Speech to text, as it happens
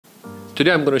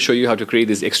Today I'm going to show you how to create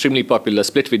these extremely popular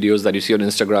split videos that you see on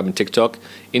Instagram and TikTok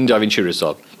in Davinci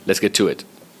Resolve. Let's get to it.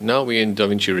 Now we're in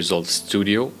Davinci Resolve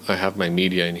Studio. I have my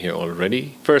media in here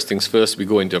already. First things first, we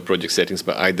go into our project settings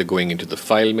by either going into the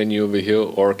file menu over here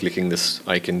or clicking this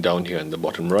icon down here in the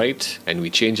bottom right, and we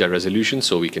change our resolution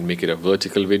so we can make it a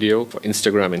vertical video. For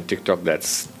Instagram and TikTok,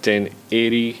 that's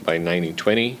 1080 by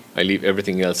 920. I leave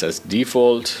everything else as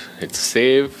default. Hit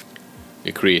save.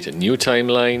 We create a new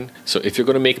timeline. So if you're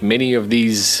going to make many of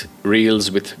these reels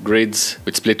with grids,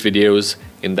 with split videos,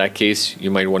 in that case,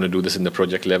 you might want to do this in the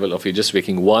project level. Or if you're just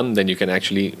making one, then you can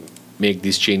actually make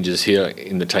these changes here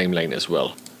in the timeline as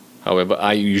well. However,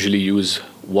 I usually use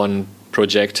one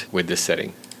project with this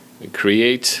setting. We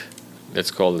create,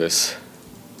 let's call this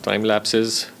time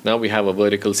lapses. Now we have a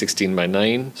vertical 16 by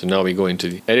 9. So now we go into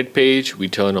the edit page, we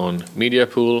turn on media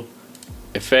pool,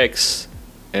 effects,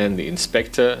 and the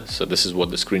inspector. So this is what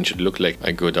the screen should look like.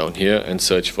 I go down here and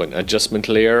search for an adjustment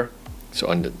layer. So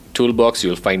on the toolbox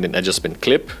you'll find an adjustment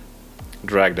clip.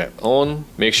 Drag that on.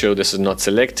 Make sure this is not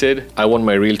selected. I want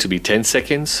my reel to be 10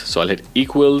 seconds, so I'll hit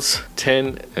equals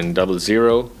 10 and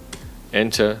 00,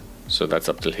 enter. So that's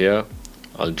up till here.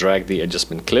 I'll drag the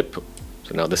adjustment clip.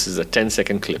 So now this is a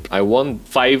 10-second clip. I want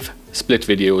 5 split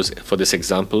videos for this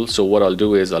example. So what I'll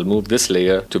do is I'll move this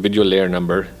layer to video layer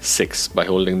number 6 by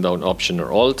holding down Option or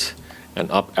Alt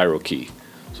and up arrow key.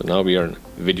 So now we are in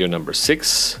video number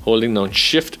 6. Holding down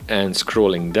Shift and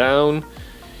scrolling down,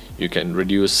 you can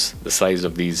reduce the size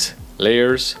of these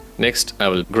layers. Next, I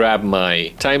will grab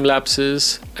my time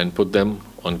lapses and put them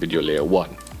on video layer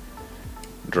 1.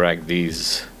 Drag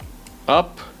these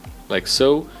up like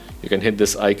so. You can hit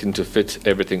this icon to fit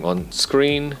everything on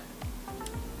screen,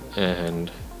 and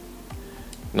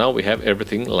now we have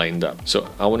everything lined up. So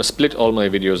I want to split all my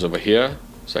videos over here,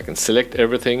 so I can select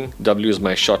everything. W is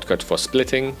my shortcut for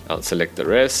splitting. I'll select the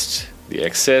rest, the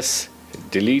excess,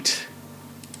 hit delete,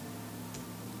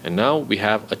 and now we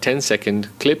have a 10-second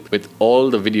clip with all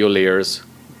the video layers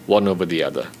one over the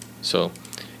other. So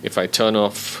if I turn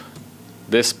off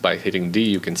this by hitting D,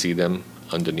 you can see them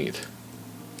underneath.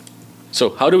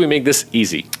 So how do we make this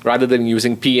easy? Rather than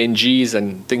using PNGs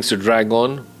and things to drag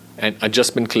on, an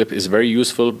adjustment clip is very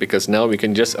useful because now we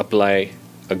can just apply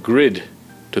a grid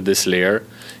to this layer.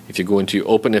 If you go into your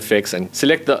open effects and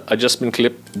select the adjustment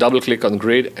clip, double click on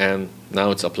grid, and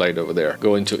now it's applied over there.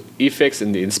 Go into effects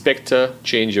in the inspector,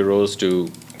 change your rows to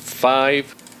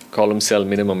 5, column cell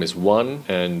minimum is 1,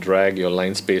 and drag your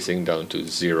line spacing down to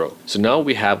 0. So now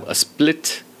we have a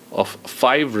split of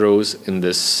 5 rows in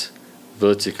this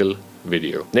vertical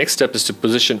video. Next step is to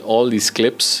position all these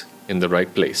clips in the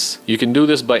right place. You can do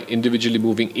this by individually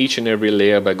moving each and every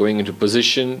layer by going into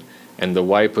position and the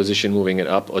Y position, moving it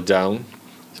up or down.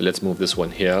 So let's move this one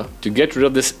here. To get rid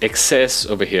of this excess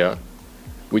over here,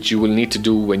 which you will need to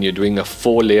do when you're doing a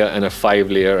 4 layer and a 5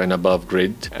 layer and above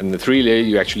grid, and the 3 layer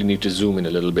you actually need to zoom in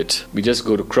a little bit. We just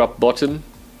go to crop bottom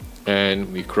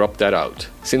and we crop that out.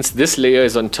 Since this layer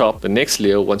is on top, the next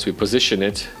layer, once we position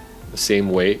it the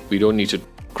same way, we don't need to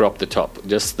crop the top,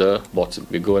 just the bottom.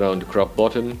 We go down to crop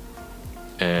bottom,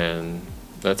 and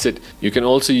that's it. You can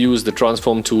also use the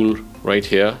transform tool right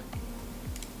here.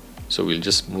 So we'll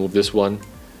just move this one.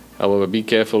 However, be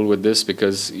careful with this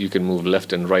because you can move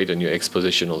left and right and your X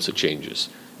position also changes.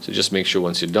 So just make sure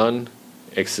once you're done,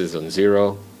 X is on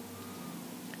 0.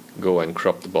 Go and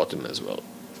crop the bottom as well.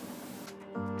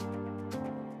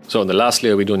 So on the last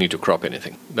layer we don't need to crop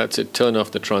anything. That's it. Turn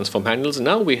off the transform handles.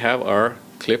 Now we have our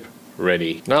clip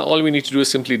ready. Now all we need to do is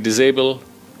simply disable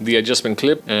the adjustment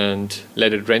clip and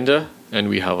let it render, and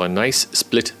we have a nice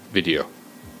split video.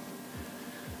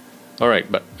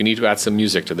 Alright, but we need to add some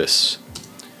music to this.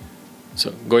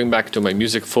 So going back to my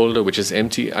music folder, which is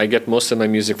empty, I get most of my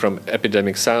music from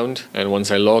Epidemic Sound, and once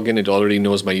I log in it already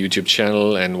knows my YouTube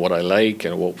channel and what I like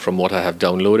and from what I have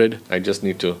downloaded. I just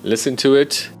need to listen to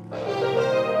it.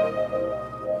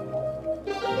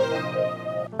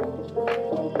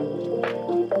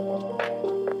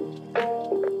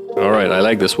 Alright, I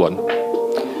like this one.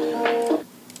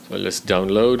 So let's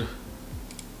download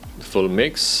the full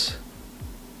mix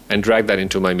and drag that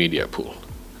into my media pool.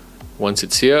 Once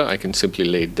it's here, I can simply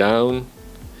lay it down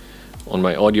on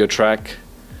my audio track.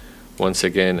 Once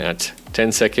again at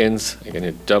 10 seconds, I can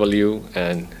hit W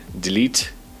and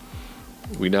delete.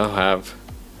 We now have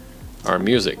our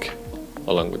music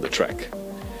along with the track.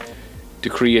 To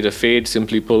create a fade,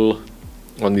 simply pull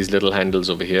on these little handles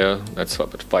over here. That's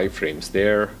up at 5 frames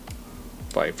there,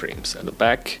 5 frames at the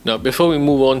back. Now before we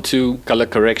move on to color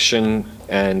correction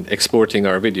and exporting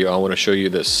our video, I want to show you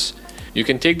this. You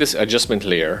can take this adjustment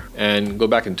layer and go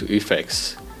back into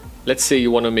effects. Let's say you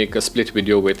want to make a split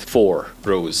video with 4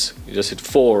 rows. You just hit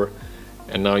 4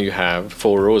 And now you have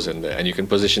 4 rows in there, and you can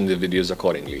position the videos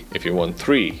accordingly. If you want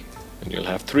 3, and you'll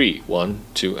have 3, 1,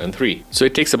 2, and 3. So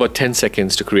it takes about 10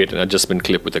 seconds to create an adjustment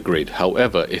clip with a grid.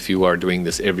 However, if you are doing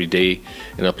this every day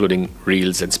and uploading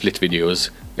reels and split videos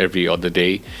every other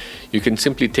day, you can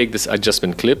simply take this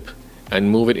adjustment clip and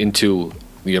move it into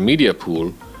your media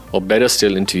pool, or better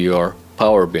still, into your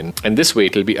power bin. And this way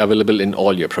it will be available in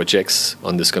all your projects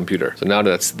on this computer. So now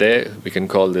that's there, we can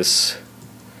call this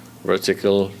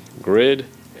vertical grid.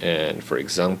 And for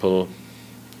example,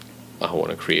 I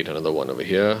want to create another one over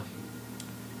here.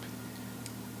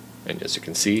 And as you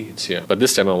can see, it's here. But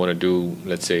this time I want to do,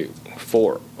 let's say,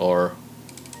 4 or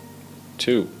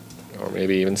 2 or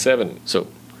maybe even 7. So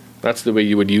that's the way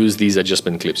you would use these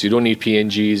adjustment clips. You don't need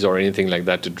PNGs or anything like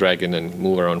that to drag in and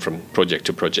move around from project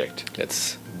to project.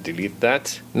 Let's delete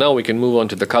that. Now we can move on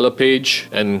to the color page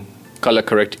and color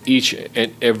correct each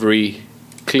and every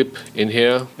clip in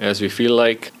here as we feel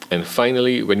like. And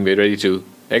finally, when we're ready to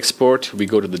export, we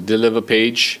go to the deliver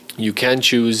page. You can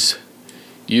choose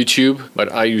YouTube,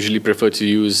 but I usually prefer to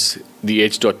use the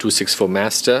H.264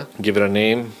 master. Give it a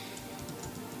name,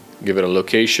 give it a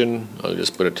location. I'll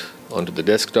just put it onto the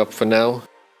desktop for now.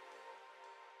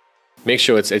 Make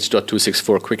sure it's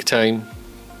H.264 QuickTime.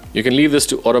 You can leave this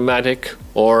to automatic,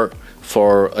 or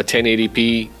for a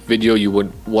 1080p video you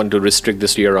would want to restrict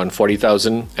this to around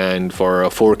 40,000, and for a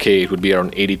 4K it would be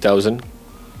around 80,000.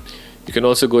 You can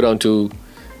also go down to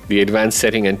the advanced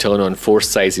setting and turn on force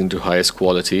sizing to highest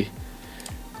quality,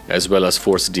 as well as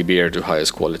force debier to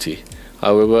highest quality.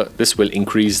 However, this will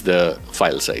increase the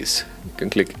file size. You can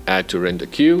click add to render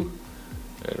queue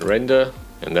and render,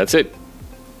 and that's it.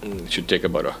 It should take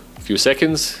about a few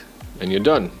seconds and you're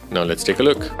done. Now let's take a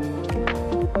look.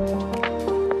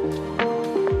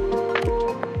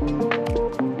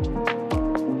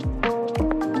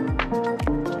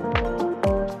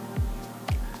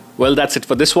 Well, that's it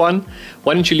for this one.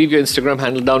 Why don't you leave your Instagram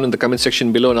handle down in the comment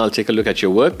section below and I'll take a look at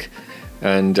your work.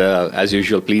 And as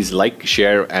usual, please like,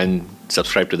 share, and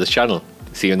subscribe to this channel.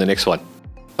 See you in the next one.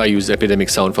 I use Epidemic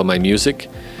Sound for my music.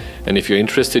 And if you're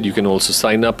interested, you can also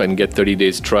sign up and get 30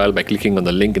 days trial by clicking on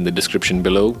the link in the description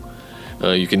below.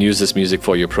 You can use this music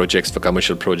for your projects, for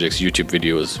commercial projects, YouTube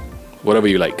videos, whatever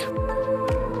you like.